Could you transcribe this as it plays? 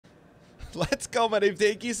Let's go. My name's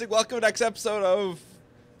MyCareer. Welcome to the next episode of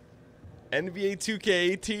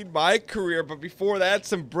NBA2k18, my career. But before that,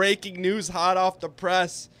 some breaking news hot off the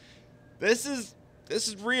press. This is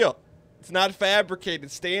real. It's not fabricated.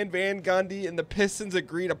 Stan Van Gundy and the Pistons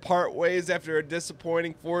agreed to part ways after a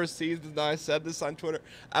disappointing 4 seasons. Now, I said this on Twitter.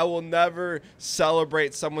 I will never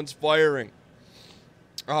celebrate someone's firing.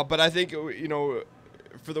 But I think, you know,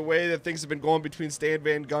 for the way that things have been going between Stan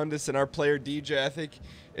Van Gundy and our player DJ, I think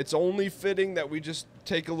it's only fitting that we just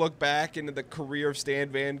take a look back into the career of Stan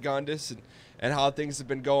Van Gundy and how things have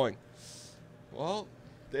been going. Well,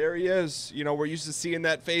 there he is. You know, we're used to seeing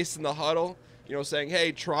that face in the huddle, you know, saying,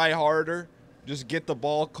 hey, try harder, just get the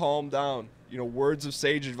ball, calm down. You know, words of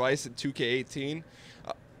sage advice at 2K18.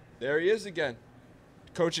 There he is again,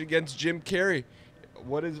 coaching against Jim Carrey.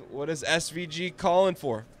 What is SVG calling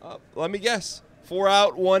for? Let me guess. 4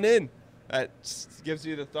 out, 1 in. That gives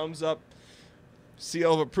you the thumbs up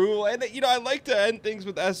seal of approval. And, you know, I like to end things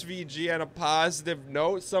with SVG on a positive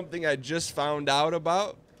note, something I just found out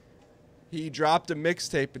about. He dropped a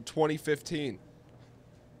mixtape in 2015.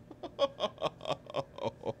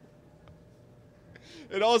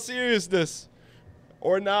 In all seriousness,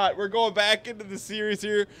 or not, we're going back into the series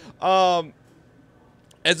here.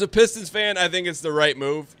 As a Pistons fan, I think it's the right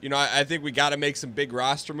move. You know, I think we got to make some big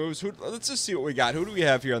roster moves. Let's just see what we got. Who do we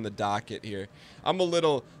have here on the docket here? I'm a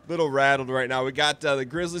little rattled right now. We got the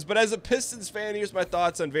Grizzlies. But as a Pistons fan, here's my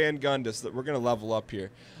thoughts on Van Gundy. That we're going to level up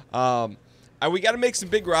here. We got to make some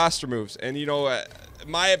big roster moves. And, you know, in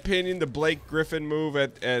my opinion, the Blake Griffin move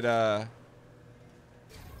at the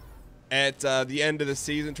end of the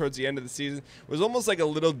season, towards the end of the season, was almost like a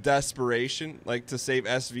little desperation, like to save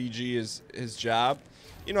SVG his job.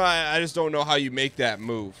 You know, I just don't know how you make that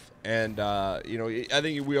move. And, you know, I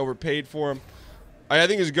think we overpaid for him. I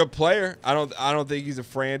think he's a good player. I don't think he's a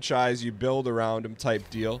franchise you build around him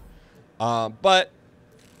type deal. But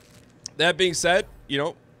that being said, you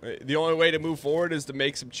know, the only way to move forward is to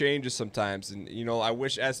make some changes sometimes. And, you know, I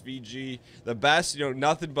wish SVG the best. You know,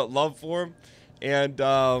 nothing but love for him. And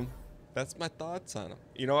that's my thoughts on him.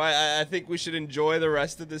 You know, I think we should enjoy the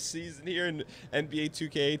rest of this season here in NBA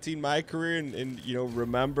 2K18, my career, and you know,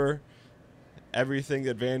 remember everything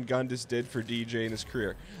that Van Gundy did for DJ in his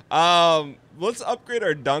career. Let's upgrade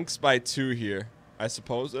our dunks by 2 here, I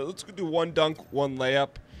suppose. Let's go do 1 dunk, 1 layup,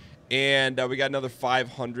 and we got another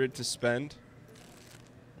 500 to spend.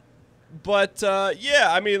 But yeah,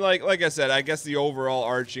 I mean, like I said, I guess the overall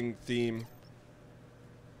arching theme,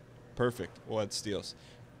 perfect. We'll add steals.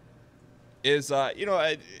 Is you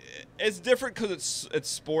know, it's different because it's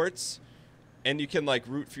sports, and you can like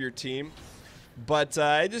root for your team. But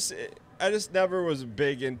I just never was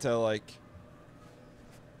big into, like,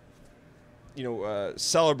 you know,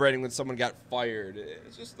 celebrating when someone got fired.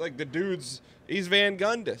 It's just like the dude's, he's Van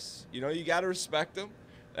Gundy. You know, you got to respect him.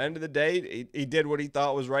 At the end of the day, he did what he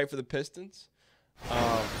thought was right for the Pistons.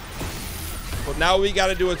 But now we got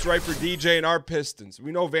to do what's right for DJ and our Pistons.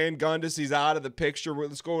 We know Van Gundy, he's out of the picture.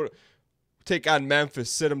 Let's go take on Memphis,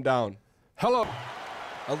 sit him down. Hello.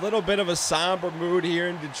 A little bit of a somber mood here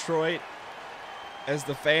in Detroit as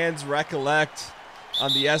the fans recollect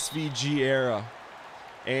on the SVG era.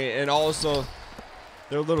 And also,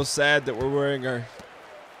 they're a little sad that we're wearing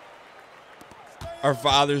our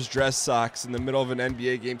father's dress socks in the middle of an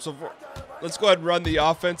NBA game. So let's go ahead and run the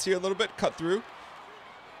offense here a little bit, cut through.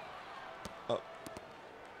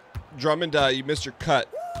 Drummond, you missed your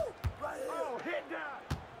cut.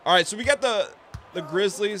 All right, so we got the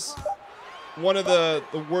Grizzlies, one of the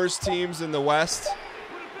worst teams in the West.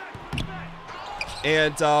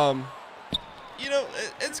 And, you know,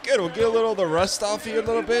 it's good. We'll get a little of the rust off here a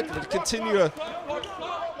little bit. We'll continue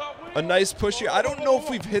a nice push here. I don't know if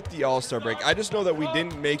we've hit the All-Star break. I just know that we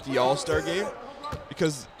didn't make the All-Star game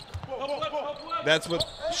because that's what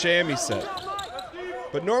Shammy said.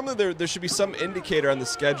 But normally there should be some indicator on the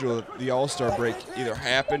schedule that the All-Star break either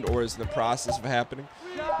happened or is in the process of happening.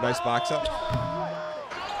 Nice box up.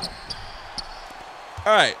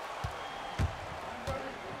 All right.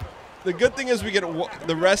 The good thing is we get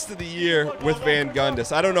the rest of the year with Van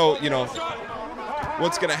Gundy. I don't know, you know,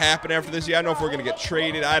 what's going to happen after this year. I don't know if we're going to get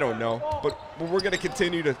traded. I don't know. But we're going to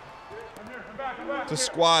continue to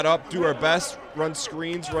squad up, do our best, run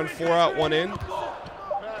screens, run 4 out, 1 in.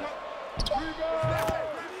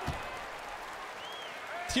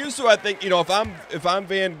 Here's who I think, you know, if I'm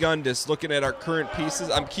Van Gundy looking at our current pieces,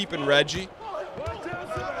 I'm keeping Reggie.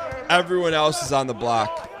 Everyone else is on the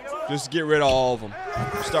block. Just get rid of all of them.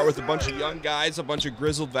 Start with a bunch of young guys, a bunch of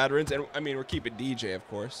grizzled veterans, and I mean, we're keeping DJ, of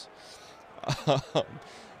course.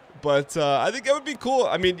 But I think that would be cool.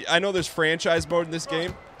 I mean, I know there's franchise mode in this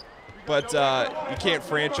game, but you can't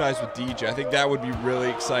franchise with DJ. I think that would be really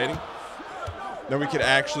exciting. Then we could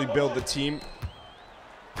actually build the team.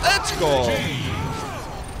 Let's go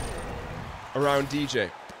around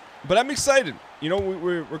DJ. But I'm excited. You know,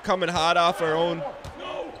 we're coming hot off our own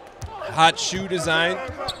hot shoe design.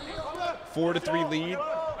 4-3 lead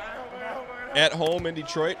at home in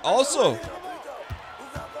Detroit. Also,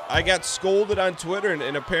 I got scolded on Twitter,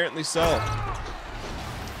 and apparently so,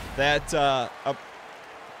 that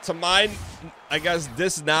to my, I guess,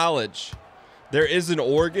 disknowledge, there is an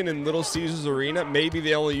organ in Little Caesars Arena. Maybe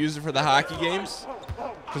they only use it for the hockey games,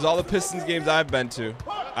 because all the Pistons games I've been to,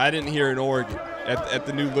 I didn't hear an organ at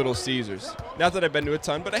the new Little Caesars. Not that I've been to a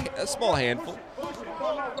ton, but a small handful.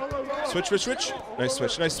 Switch, switch, switch. Nice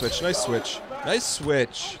switch, nice switch, nice switch. Nice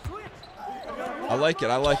switch. I like it,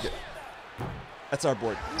 I like it. That's our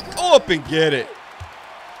board. Go up and get it.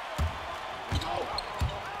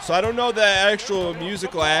 So I don't know the actual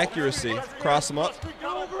musical accuracy. Cross them up.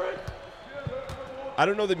 I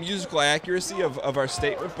don't know the musical accuracy of our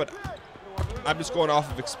statement, but I'm just going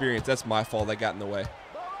off of experience. That's my fault. I got in the way.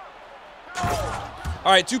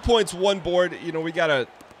 All right, 2 points, 1 board. You know, we got to...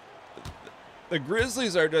 The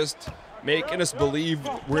Grizzlies are just making us believe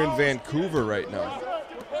we're in Vancouver right now.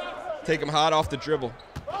 Take them hot off the dribble.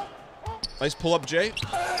 Nice pull up, Jay.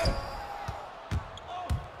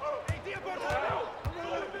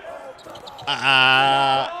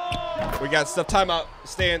 We got stuff. Timeout.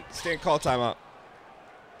 Stan, call timeout.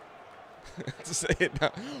 Say it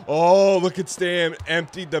now. Oh, look at Stan.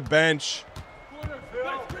 Emptied the bench.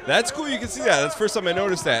 That's cool. You can see that. That's the first time I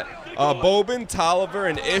noticed that. Boban, Tolliver,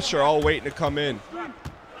 and Ish are all waiting to come in.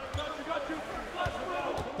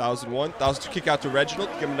 1,001. 1,002. Kick out to Reginald.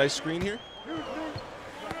 Give him a nice screen here.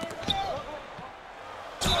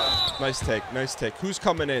 Nice take. Nice take. Who's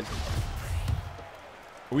coming in?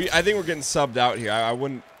 I think we're getting subbed out here. I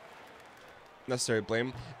wouldn't necessarily blame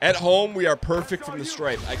him. At home, we are perfect from the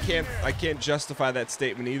stripe. I can't justify that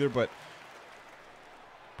statement either, but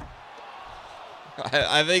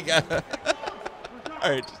I think all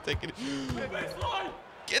right, just take it.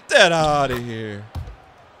 Get that out of here.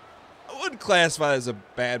 I wouldn't classify it as a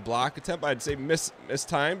bad block attempt. I'd say miss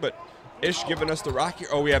time, but Ish giving us the rock here.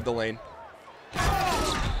 Oh, we have the lane.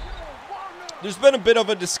 There's been a bit of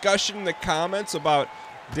a discussion in the comments about,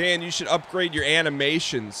 Dan, you should upgrade your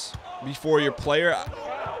animations before your player.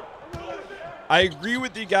 I agree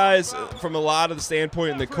with you guys from a lot of the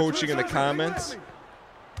standpoint in the coaching and the comments,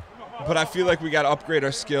 but I feel like we got to upgrade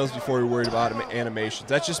our skills before we're worried about animations.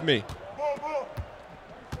 That's just me.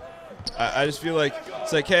 I just feel like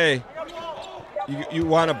it's like, hey, you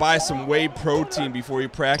want to buy some whey protein before you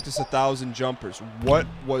practice 1,000 jumpers. What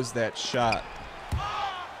was that shot?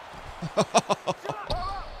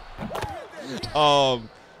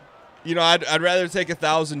 You know, I'd rather take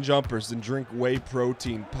 1,000 jumpers than drink whey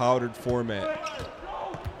protein powdered format.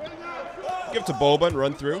 Give it to Boban,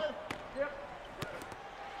 run through.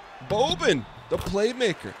 Boban, the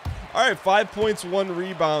playmaker. All right, 5 points, 1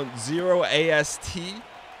 rebound, 0 AST.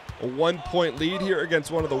 A 1-point lead here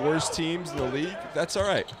against one of the worst teams in the league. That's all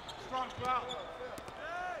right.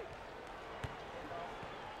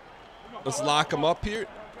 Let's lock him up here.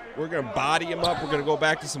 We're going to body him up. We're going to go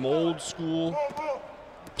back to some old school,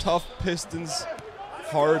 tough Pistons,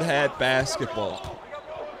 hard hat basketball.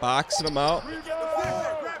 Boxing them out.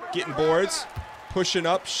 Getting boards. Pushing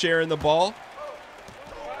up. Sharing the ball.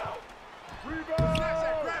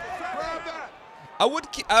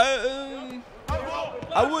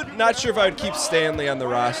 Not sure if I would keep Stanley on the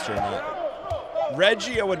roster or not.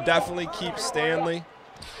 Reggie, I would definitely keep Stanley.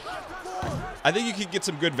 I think you could get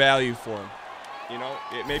some good value for him. You know,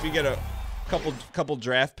 maybe get a couple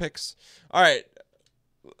draft picks. All right,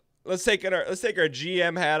 let's take our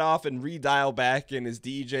GM hat off and redial back in as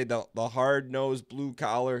DJ, the hard-nosed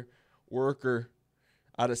blue-collar worker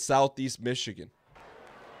out of Southeast Michigan.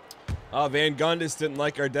 Van Gundy didn't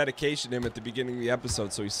like our dedication to him at the beginning of the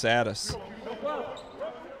episode, so he sat us.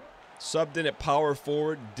 Subbed in at power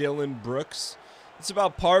forward, Dylan Brooks. It's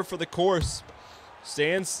about par for the course.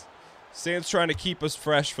 Stan's trying to keep us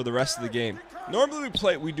fresh for the rest of the game. Normally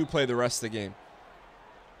we do play the rest of the game,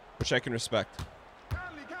 which I can respect.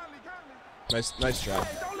 Nice job.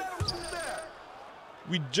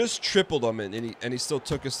 We just tripled him, and he still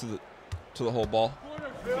took us to the whole ball.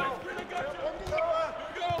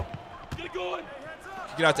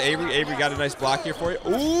 Get out to Avery. Avery got a nice block here for you.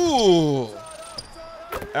 Ooh!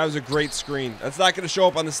 That was a great screen. That's not going to show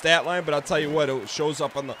up on the stat line, but I'll tell you what, it shows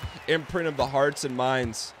up on the imprint of the hearts and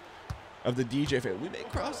minds of the DJ fan. We may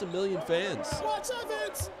cross 1 million fans.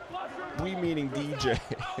 We meaning DJ.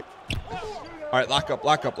 All right, lock up,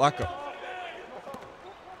 lock up, lock up.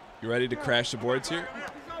 You ready to crash the boards here?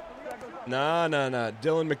 Nah.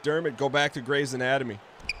 Dylan McDermott, go back to Grey's Anatomy.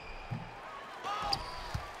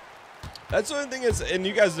 That's the only thing is, and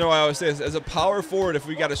you guys know I always say this, as a power forward, if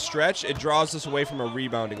we got to stretch, it draws us away from a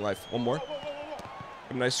rebounding life. One more.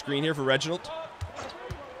 A nice screen here for Reginald.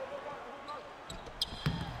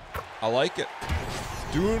 I like it.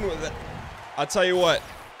 Doing with it. I'll tell you what.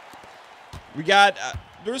 We got,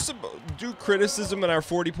 there's some due criticism in our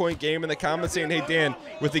 40-point game in the comments saying, hey, Dan,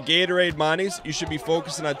 with the Gatorade Monties, you should be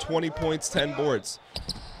focusing on 20 points, 10 boards.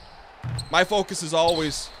 My focus is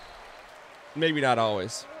always, maybe not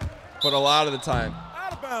always, but a lot of the time,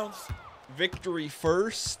 out of bounds. Victory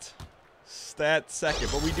first, stat second.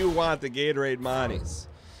 But we do want the Gatorade Monties.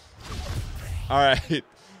 All right.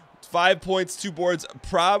 5 points, 2 boards.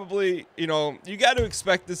 Probably, you know, you got to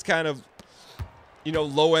expect this kind of, you know,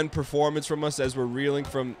 low-end performance from us as we're reeling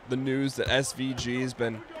from the news that SVG has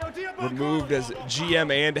been removed as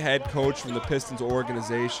GM and head coach from the Pistons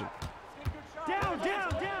organization. Down,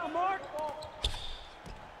 Mark.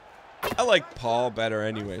 I like Paul better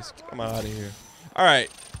anyways. Get him out of here. All right.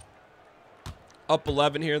 Up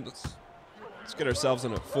 11 here. Let's get ourselves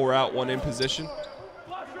in a 4-out, 1-in position.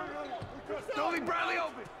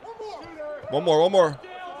 One more. I'm going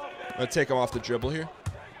to take him off the dribble here.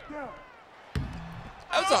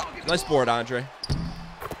 That was a nice board, Andre.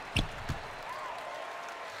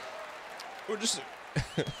 We're just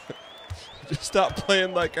stop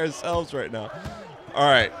playing like ourselves right now.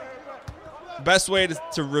 All right. Best way to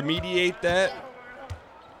remediate that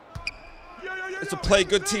is to play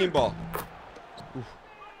good team ball. Oof.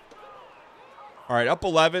 All right, up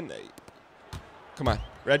 11. Come on,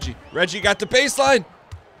 Reggie. Reggie got the baseline.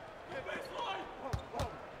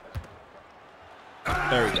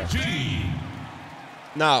 There we go.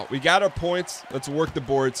 Now, we got our points. Let's work the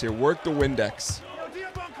boards here. Work the Windex.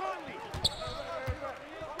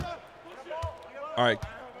 All right.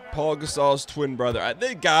 Paul Gasol's twin brother.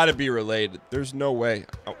 They got to be related. There's no way.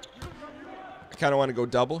 Oh. I kind of want to go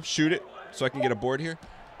double. Shoot it so I can get a board here.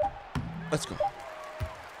 Let's go.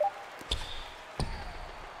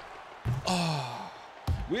 Oh.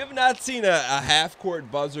 We have not seen a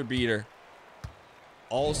half-court buzzer beater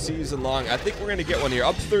all season long. I think we're going to get one here.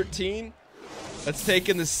 Up 13. That's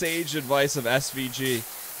taking the sage advice of SVG.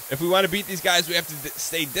 If we want to beat these guys, we have to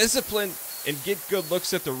stay disciplined and get good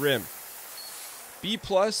looks at the rim. B+,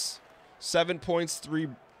 7 points, 3.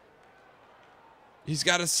 He's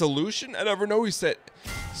got a solution? I never know. He said,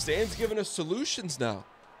 Stan's giving us solutions now.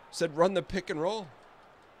 Said run the pick and roll.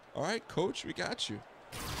 All right, coach, we got you.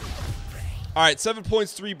 All right, 7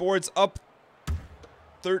 points, 3 boards, up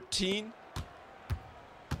 13.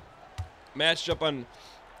 Matched up on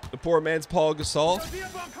the poor man's Paul Gasol.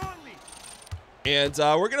 And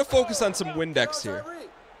we're going to focus on some Windex here.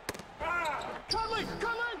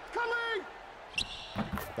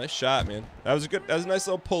 Nice shot, man. That was a nice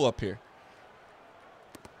little pull-up here.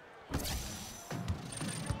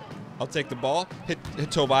 I'll take the ball. Hit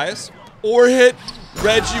Tobias. Or hit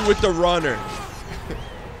Reggie with the runner.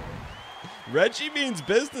 Reggie means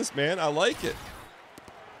business, man. I like it.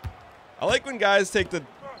 I like when guys take the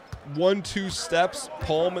 1-2 steps,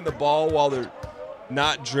 palming the ball while they're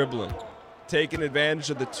not dribbling. Taking advantage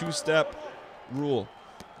of the 2-step rule.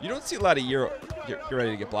 You don't see a lot of Euro. You're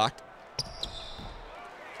ready to get blocked.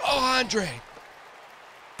 Oh, Andre.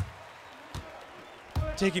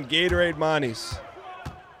 Taking Gatorade Monties.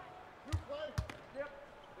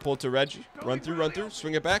 Pull it to Reggie. Run through.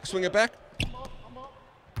 Swing it back. Swing it back.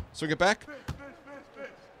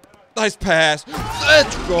 Nice pass.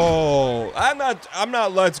 Let's go. I'm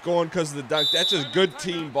not let's going because of the dunk. That's just good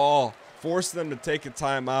team ball. Forcing them to take a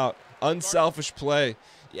timeout. Unselfish play.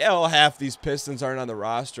 Yeah, well, half these Pistons aren't on the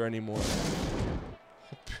roster anymore.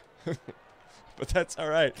 But that's all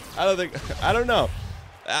right. I don't know.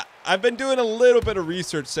 I've been doing a little bit of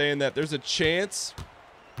research saying that there's a chance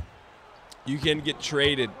you can get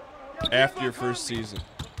traded after your first season.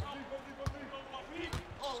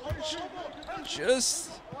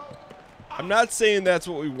 I'm not saying that's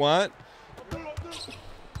what we want,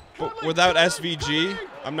 but without SVG,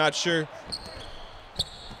 I'm not sure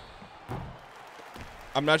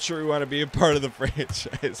we want to be a part of the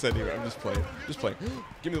franchise anyway. I'm just playing.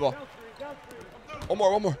 Give me the ball.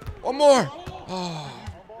 One more. Oh.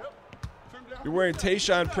 You're wearing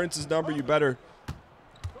Tayshaun Prince's number. You better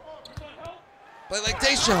play like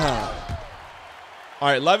Tayshaun. All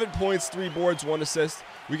right, 11 points, 3 boards, 1 assist.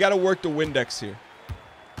 We got to work the Windex here.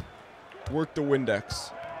 Work the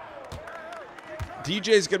Windex.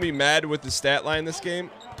 DJ's going to be mad with the stat line this game,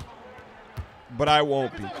 but I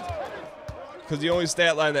won't be. Because the only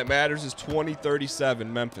stat line that matters is 20-37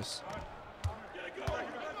 Memphis.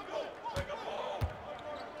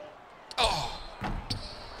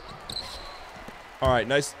 All right,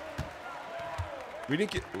 nice. We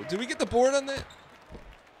didn't get. Did we get the board on that?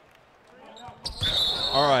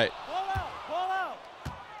 All right.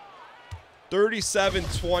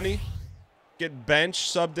 37-20. Get bench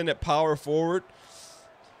subbed in at power forward.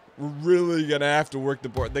 We're really gonna have to work the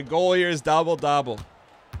board. The goal here is double.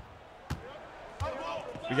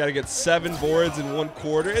 We got to get 7 boards in 1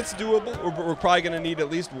 quarter. It's doable. We're probably gonna need at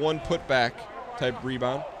least 1 putback type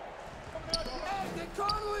rebound.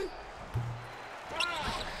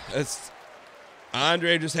 It's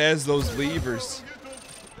Andre just has those levers.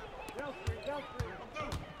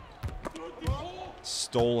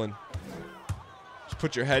 Stolen. Just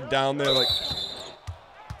put your head down there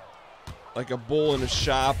like a bull in a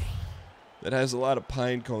shop that has a lot of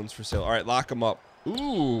pine cones for sale. All right, lock him up.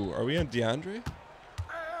 Ooh, are we on DeAndre?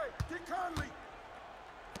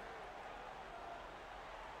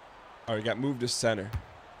 All right, got moved to center.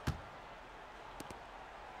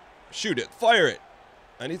 Shoot it, fire it.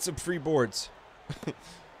 I need some free boards.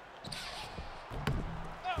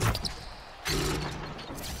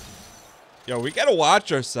 Yo, we gotta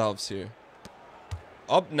watch ourselves here.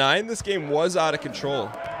 Up 9, this game was out of control.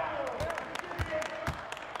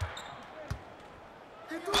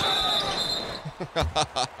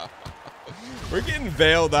 We're getting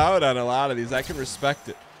bailed out on a lot of these. I can respect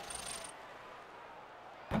it.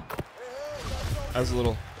 That was a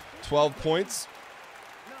little 12 points.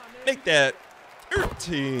 Make that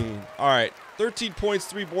 13. All right, 13 points,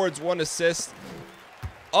 3 boards, 1 assist.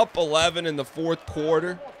 Up 11 in the 4th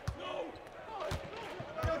quarter.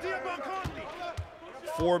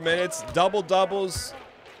 4 minutes, double doubles.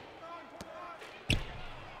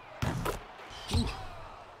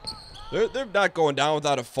 They're not going down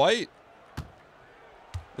without a fight.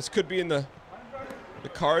 This could be in the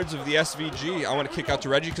cards of the SVG. I want to kick out to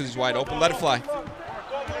Reggie because he's wide open. Let it fly.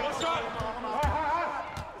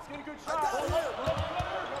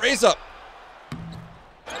 Raise up.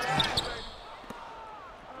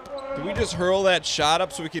 Did we just hurl that shot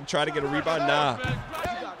up so we can try to get a rebound? Nah.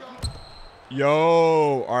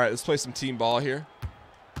 Yo. All right, let's play some team ball here.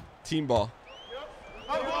 Team ball.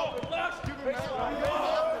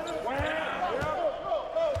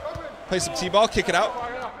 Play some T-ball, kick it out.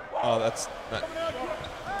 Oh, that's not.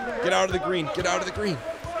 Get out of the green. Get out of the green.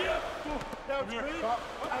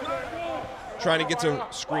 Trying to get to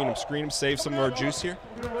screen him. Screen him, save some of our juice here.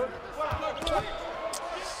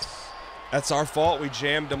 That's our fault. We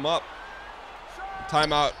jammed him up.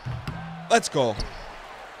 Timeout. Let's go.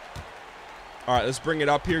 All right, let's bring it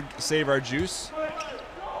up here. Save our juice.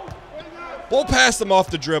 We'll pass them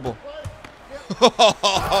off the dribble.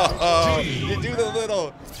 You do the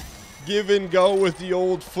little give and go with the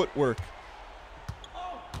old footwork.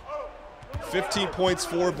 15 points,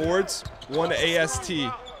 4 boards, 1 AST.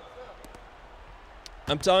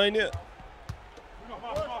 I'm telling you.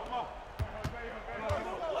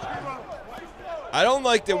 I don't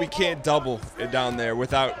like that we can't double it down there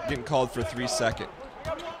without getting called for 3 seconds.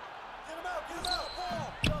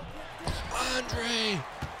 Andre,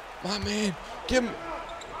 my man, give him.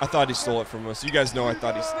 I thought he stole it from us. You guys know I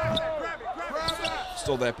thought he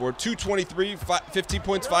stole that board. 223, 15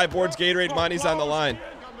 points, 5 boards. Gatorade money's on the line.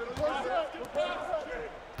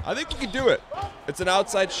 I think we can do it. It's an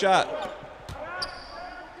outside shot.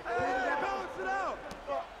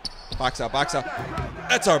 Box out, box out.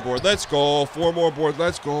 That's our board. Let's go. 4 more boards.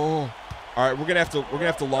 Let's go. All right, we're gonna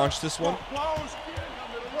have to launch this one.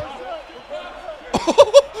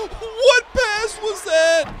 What pass was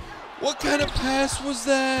that? What kind of pass was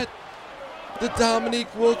that? The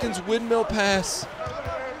Dominique Wilkins windmill pass.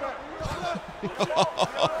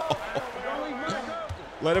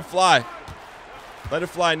 Let it fly. Let it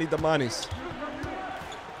fly. I need the monies.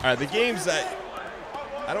 All right, the game's that.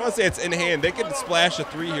 I don't want to say it's in hand. They could splash a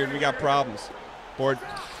 3 here and we got problems. Board.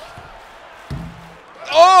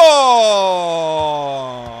 Oh!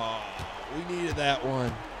 We needed that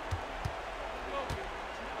one.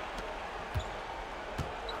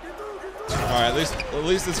 All right, at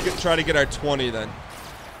least let's try to get our 20 then.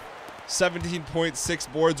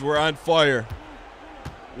 17.6 boards. We're on fire.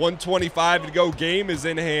 125 to go. Game is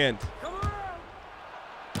in hand.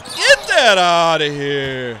 Get that out of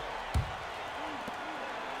here.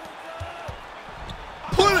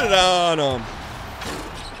 Put it on them.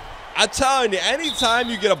 I'm telling you, anytime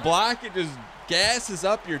you get a block, it just gasses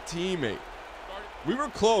up your teammate. We were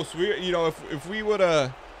close. You know, if we would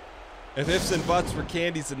have, if ifs and buts were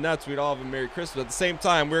candies and nuts, we'd all have a Merry Christmas. At the same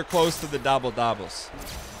time, we're close to the double-doubles.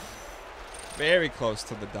 Very close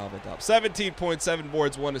to the double-double. 17.7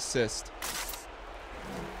 boards, 1 assist.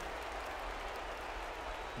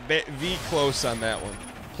 V close on that one.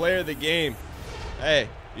 Player of the game. Hey,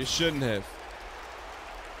 you shouldn't have.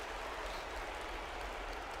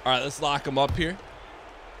 All right, let's lock him up here.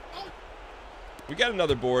 We got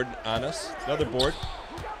another board on us. Another board.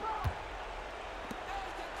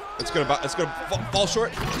 It's gonna fall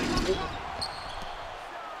short.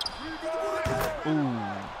 Ooh.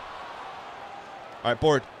 All right,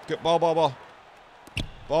 board. Get ball.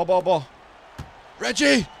 Ball.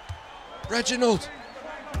 Reggie! Reginald!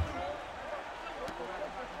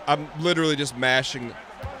 I'm literally just mashing.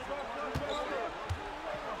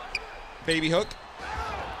 Baby hook.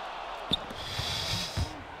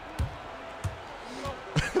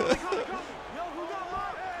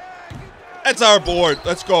 That's our board.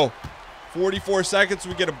 Let's go. 44 seconds.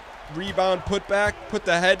 We get a rebound, put back, put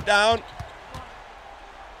the head down.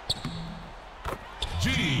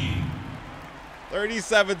 G.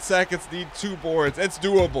 37 seconds, need 2 boards. It's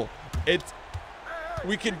doable.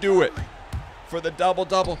 We can do it. For the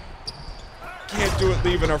double-double. Can't do it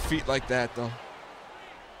leaving our feet like that, though.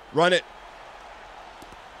 Run it.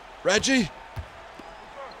 Reggie.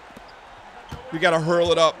 We got to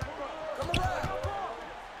hurl it up.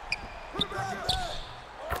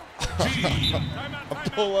 A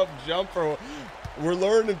pull-up jumper. We're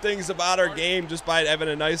learning things about our game just by having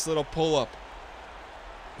a nice little pull-up.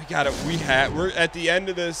 We got it. We're at the end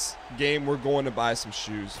of this game. We're going to buy some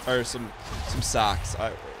shoes or some socks.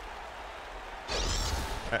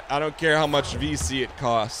 I don't care how much VC it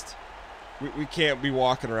costs. We can't be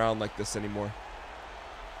walking around like this anymore.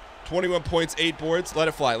 21 points, 8 boards. Let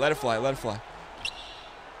it fly. Let it fly. Let it fly.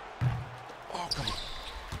 Oh, come on.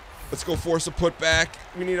 Let's go force a putback.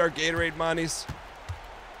 We need our Gatorade monies.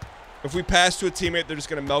 If we pass to a teammate, they're just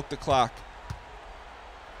going to milk the clock.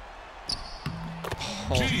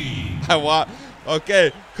 Oh,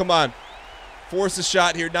 okay, come on. Force a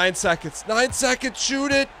shot here. 9 seconds. 9 seconds.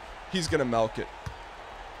 Shoot it. He's going to milk it.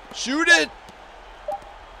 Shoot it.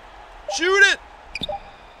 Shoot it.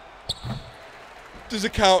 Does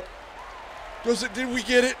it count? Did we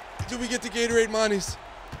get it? Did we get the Gatorade monies?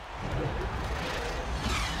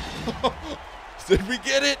 Did we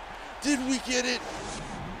get it? Did we get it?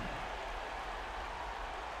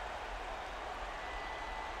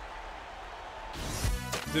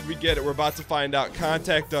 Did we get it? We're about to find out.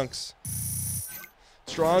 Contact dunks.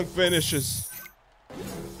 Strong finishes.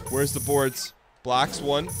 Where's the boards? Blocks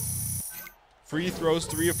 1. Free throws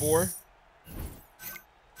 3 or 4.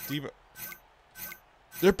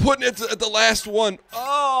 They're putting it at the last one.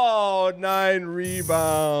 Oh, 9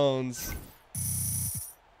 rebounds.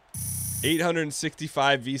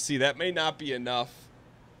 865 VC. That may not be enough.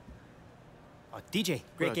 DJ,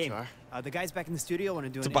 great game. The guys back in the studio want to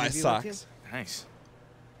do an buy interview socks. with you. Nice.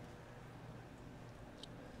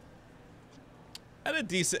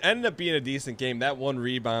 Ended up being a decent game. That 1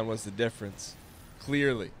 rebound was the difference.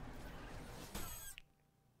 Clearly.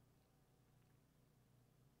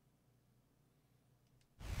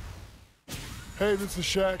 Hey, this is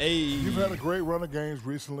Shaq. Hey. You've had a great run of games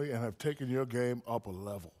recently and have taken your game up a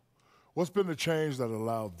level. What's been the change that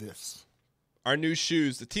allowed this? Our new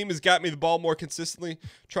shoes. The team has got me the ball more consistently,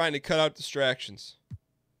 trying to cut out distractions.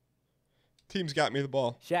 Team's got me the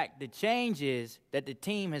ball. Shaq, the change is that the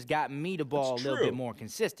team has gotten me the ball a little bit more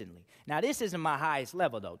consistently. Now, this isn't my highest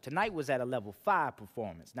level, though. Tonight was at a level 5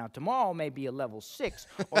 performance. Now, tomorrow may be a level 6,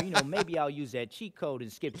 or, maybe I'll use that cheat code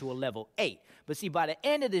and skip to a level 8. But, see, by the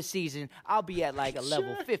end of the season, I'll be at, like, a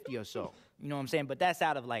level 50 or so. You know what I'm saying? But that's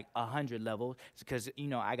out of, like, 100 levels because,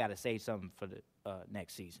 I got to save something for the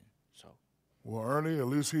next season. So. Well, Ernie, at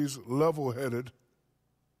least he's level-headed.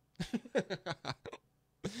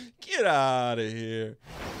 Get out of here.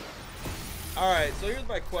 All right, so here's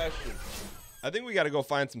my question. I think we got to go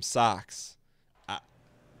find some socks. I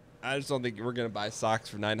just don't think we're going to buy socks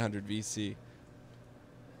for 900 VC.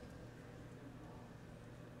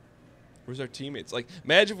 Where's our teammates? Like,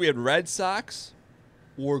 imagine if we had red socks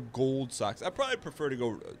or gold socks. I'd probably prefer to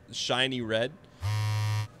go shiny red.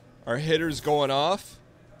 Our hitter's going off.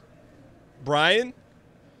 Brian,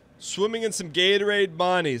 swimming in some Gatorade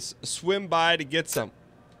monies. Swim by to get some.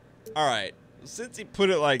 All right, since he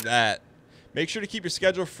put it like that, make sure to keep your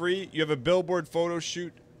schedule free. You have a billboard photo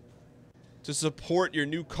shoot to support your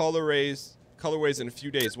new colorways in a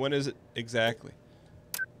few days. When is it exactly?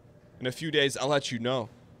 In a few days, I'll let you know.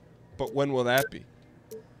 But when will that be?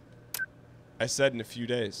 I said in a few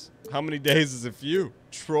days. How many days is a few?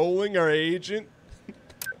 Trolling our agent?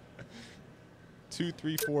 2,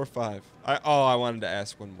 3, 4, 5. I wanted to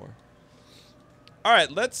ask one more. All right,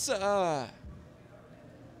 let's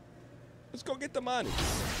go get the money.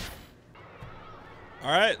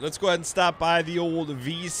 All right, let's go ahead and stop by the old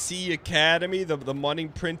VC Academy. The money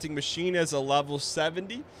printing machine is a level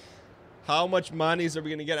 70. How much monies are we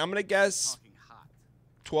going to get? I'm going to guess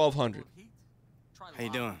 1,200. How you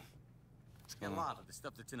doing? A lot of the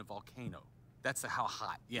stuff that's in a volcano. That's how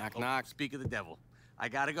hot. Yeah. Knock, knock. Speak of the devil. I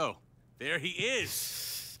gotta go. There he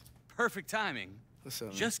is. Perfect timing. What's up,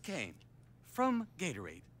 man? Just came from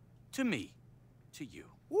Gatorade to me to you.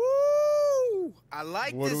 Woo! I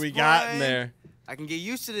like What this, do we got in Brian. there? I can get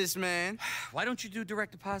used to this, man. Why don't you do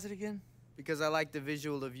direct deposit again? Because I like the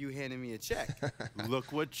visual of you handing me a check.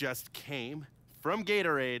 Look what just came from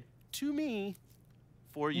Gatorade to me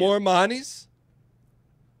for you. More monies?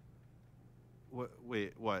 What,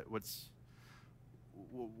 wait, what? What's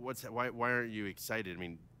why aren't you excited? I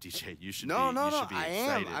mean, DJ, you should No, be no, you no. should be I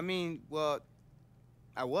excited. am. I mean, well,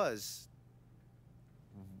 I was.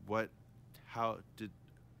 What? How did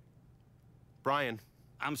Brian?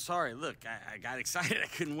 I'm sorry. Look, I got excited. I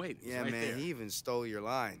couldn't wait. It was Yeah, right man. there. He even stole your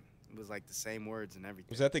line. It was like the same words and everything.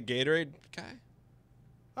 Was that the Gatorade guy?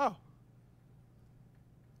 Oh,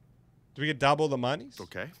 Do we get double the monies?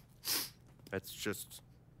 okay. That's just,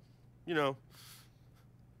 you know,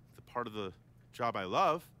 the part of the job I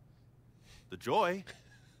love, the joy.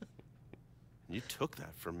 You took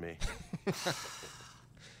that from me.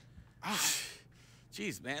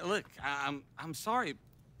 Jeez, man. Look, I'm sorry.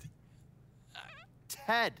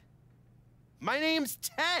 Ted. My name's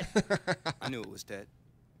Ted. I knew it was Ted.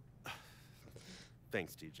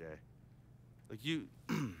 Thanks, DJ. Like you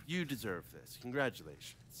deserve this.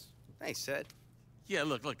 Congratulations. Thanks, Ted. Yeah,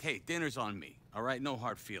 look. Hey, dinner's on me. All right, no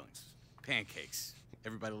hard feelings. Pancakes.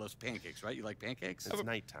 Everybody loves pancakes, right? You like pancakes? It's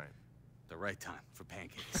nighttime. The right time for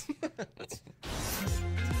pancakes.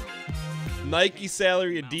 Nike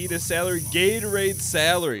salary, Adidas salary, Gatorade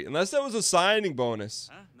salary. Unless that was a signing bonus.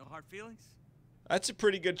 Huh? No hard feelings? That's a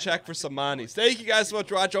pretty good check for some monies. Thank you guys so much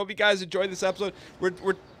for watching. I hope you guys enjoyed this episode.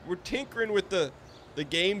 We're tinkering with the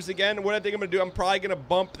games again. What I think I'm going to do, I'm probably going to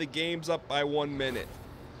bump the games up by 1 minute.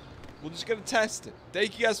 We're just going to test it.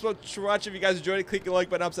 Thank you guys so much for watching. If you guys enjoyed it, click the like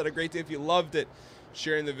button. Helps out a great day. If you loved it,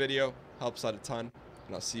 sharing the video helps out a ton.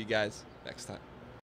 And I'll see you guys next time.